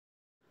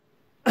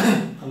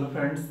Hello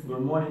friends,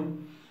 good morning.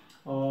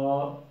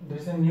 There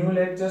is a new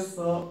lectures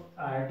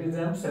IIT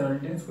JAM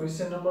 17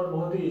 question number.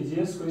 बहुत ही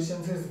easiest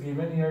questions is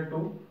given here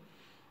too.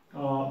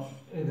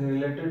 Is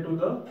related to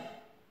the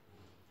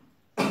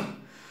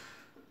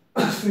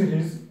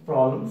series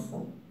problems.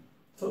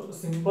 So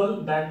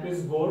simple that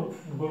is go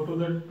to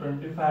the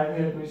 25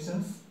 here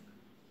questions.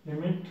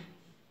 Limit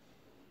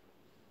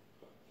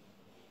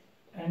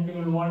n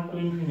equal 1 to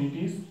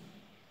infinities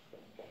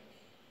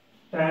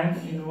tan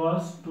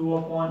inverse 2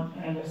 upon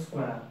n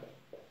square.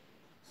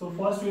 So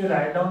first we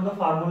write down the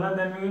formula,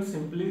 then we will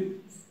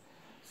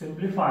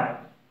simplify.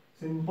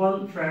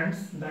 Simple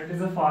friends, that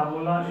is a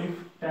formula. If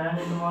tan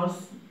inverse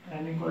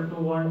n equal to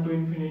 1 to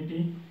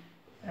infinity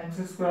x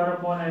square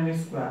upon n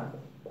square,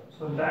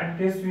 so in that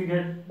case we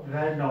get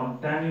write down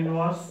tan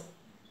inverse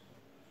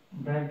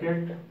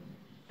bracket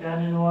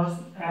tan inverse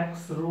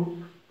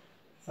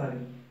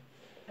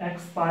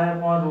x pi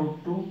upon root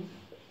 2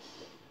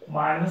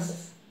 minus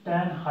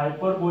tan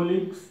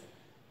hyperbolic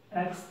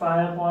x pi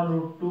upon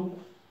root 2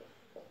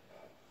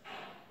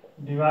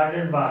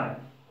 divided by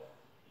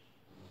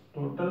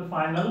total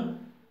final,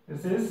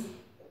 this is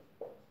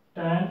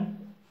tan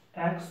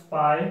x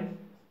pi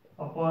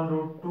upon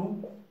root 2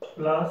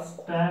 plus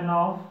tan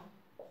of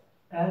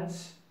h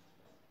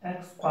x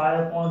pi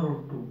upon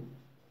root 2.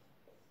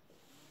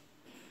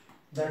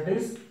 That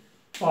is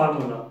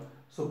formula.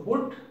 So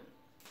put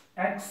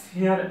x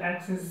here,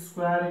 x is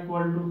square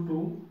equal to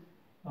 2,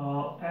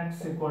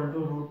 x equal to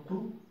root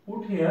 2,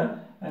 put here,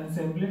 and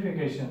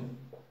simplification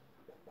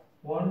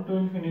 1 to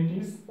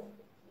infinities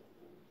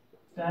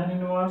tan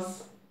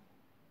inverse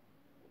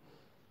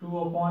 2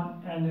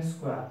 upon n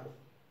square.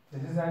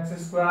 This is x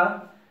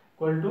square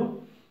equal to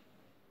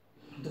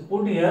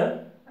put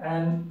here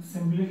and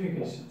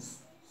simplifications.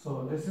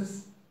 So this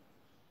is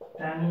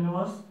tan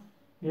inverse,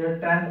 here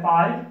tan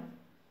pi,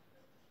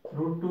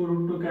 root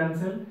 2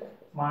 cancel,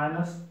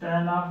 minus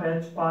tan of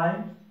h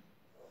pi,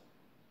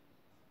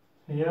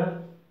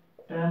 here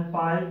tan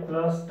pi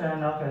plus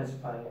tan of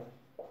h pi.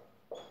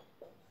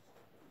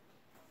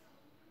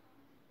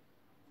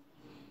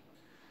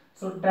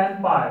 So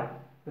tan pi,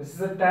 this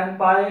is a tan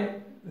pi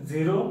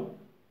 0,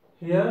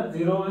 here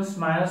 0 is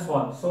minus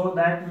 1, so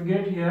that we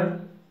get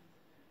here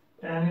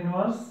tan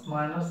inverse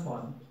minus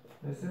 1.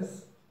 This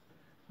is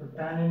so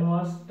tan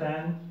inverse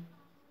tan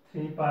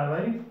 3 pi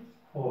by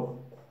 4,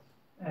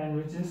 and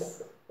which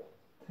is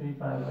 3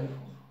 pi by 4.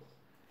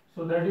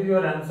 So that is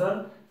your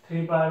answer,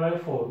 3 pi by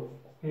 4.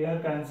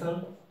 Here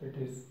cancel,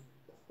 this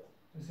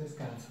is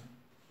cancel.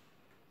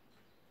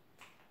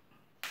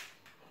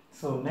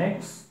 So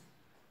next,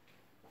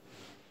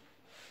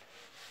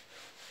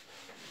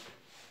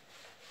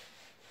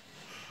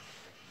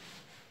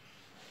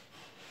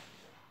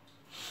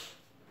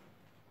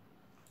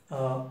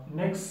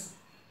 next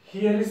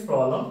here is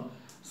problem.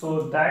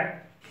 So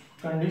that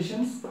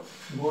conditions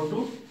go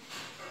to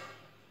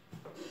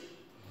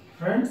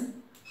friends.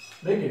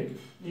 देखिए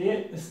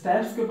ये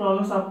steps के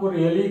problems आपको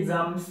really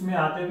exams में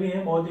आते भी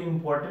हैं, बहुत ही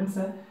importance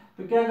है.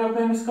 तो क्या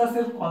करते हैं, इसका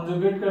सिर्फ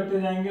कॉन्जुगेट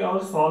करते जाएंगे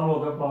और सॉल्व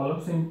होगा प्रॉब्लम,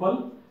 सिंपल.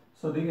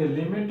 सो देखिए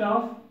लिमिट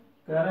ऑफ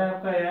कह रहा है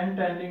आपका n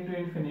tending to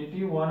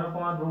infinity 1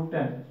 upon root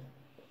 10.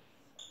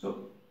 तो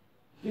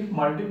if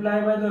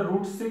multiply by the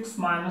root 6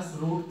 minus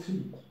root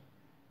 3,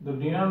 तो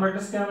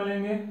डिनोमिनेटर्स क्या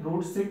मिलेंगे,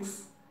 रूट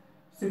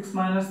 6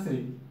 माइनस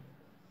 3.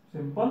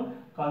 सिंपल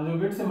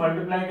कॉन्जुगेट से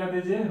मल्टीप्लाई कर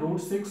दीजिए, root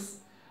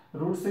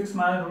 6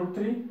 minus root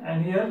 3,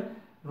 and here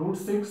root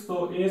 6, तो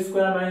a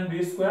square minus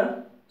b square,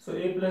 so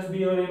a plus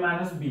b और a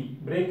minus b,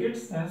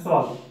 brackets and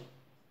solve,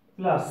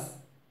 plus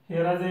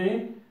here आ जाइए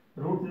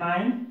root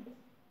 9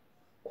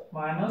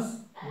 minus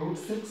root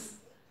 6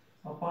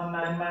 upon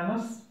 9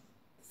 minus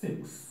 6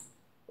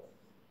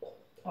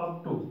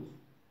 up to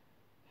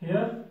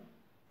here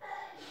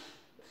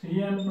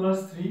 3n plus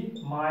 3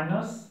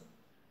 minus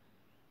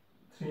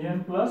 3n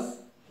plus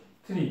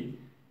 3,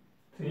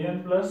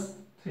 3n plus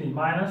 3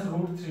 minus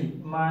root 3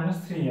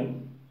 minus 3n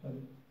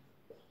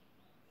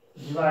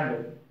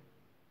divided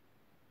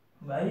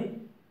by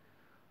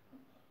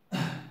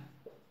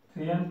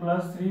 3n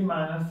plus 3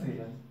 minus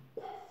 3n.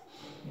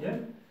 Yeah.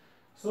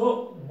 So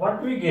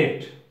what we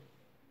get,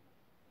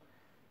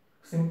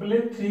 simply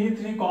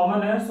 3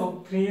 common है, so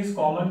 3 is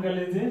common कर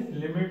लीजिए.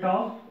 Limit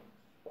of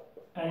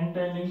n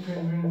tending to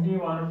infinity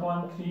 1 upon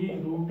 3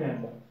 root n,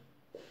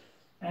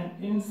 and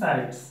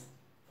insides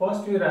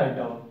first we write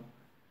down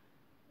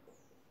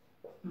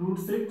root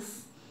 6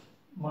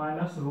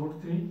 minus root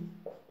 3,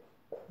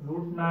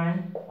 root 9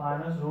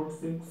 minus root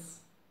 6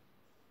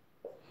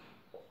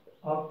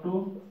 up to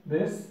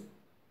this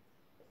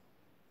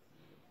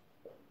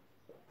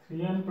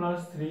 3n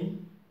plus 3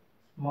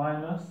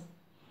 minus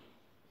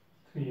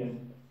 3n.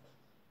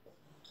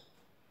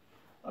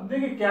 अब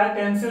देखिए क्या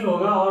cancel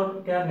होगा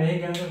और क्या नहीं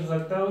cancel हो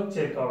सकता है, वो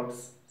checkouts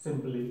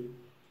simply.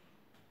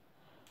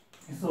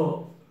 So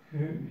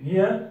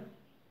here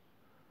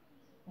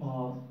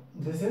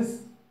this is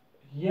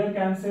here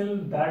cancel,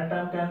 that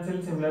term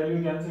cancel,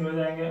 similarly cancel हो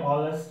जाएंगे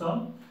all S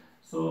term.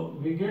 So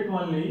we get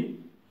only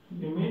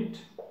limit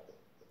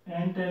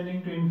n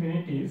tending to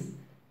infinity is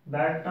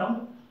that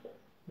term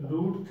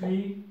root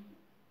 3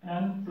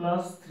 n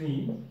plus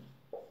 3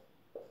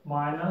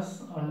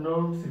 minus under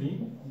root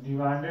 3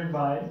 divided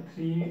by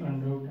 3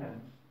 under root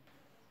n.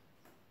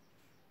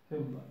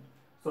 Simple.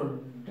 So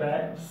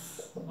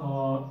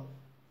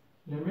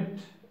limit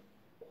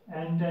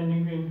n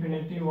tending to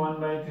infinity 1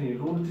 by 3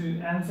 root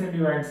 3 n से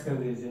divides कर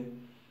दीजिए.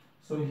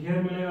 So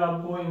here मिलेगा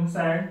आपको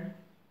inside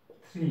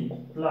 3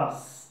 plus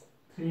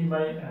 3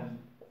 by n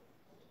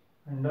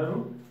under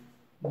root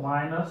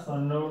minus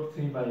under root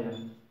 3 by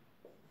n.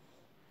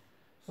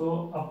 So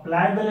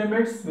apply the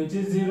limits, which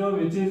is 0,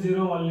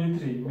 only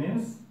 3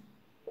 means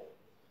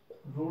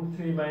root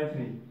 3 by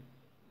 3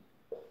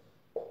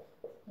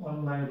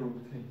 1 by root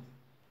 3.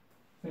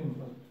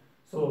 Simple.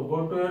 So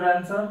go to your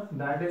answer.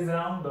 That is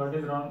wrong, that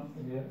is wrong,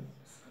 here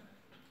is correct.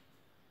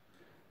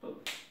 So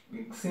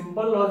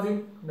simple logic,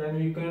 then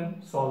we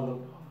can solve the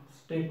problems.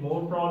 Take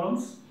more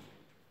problems.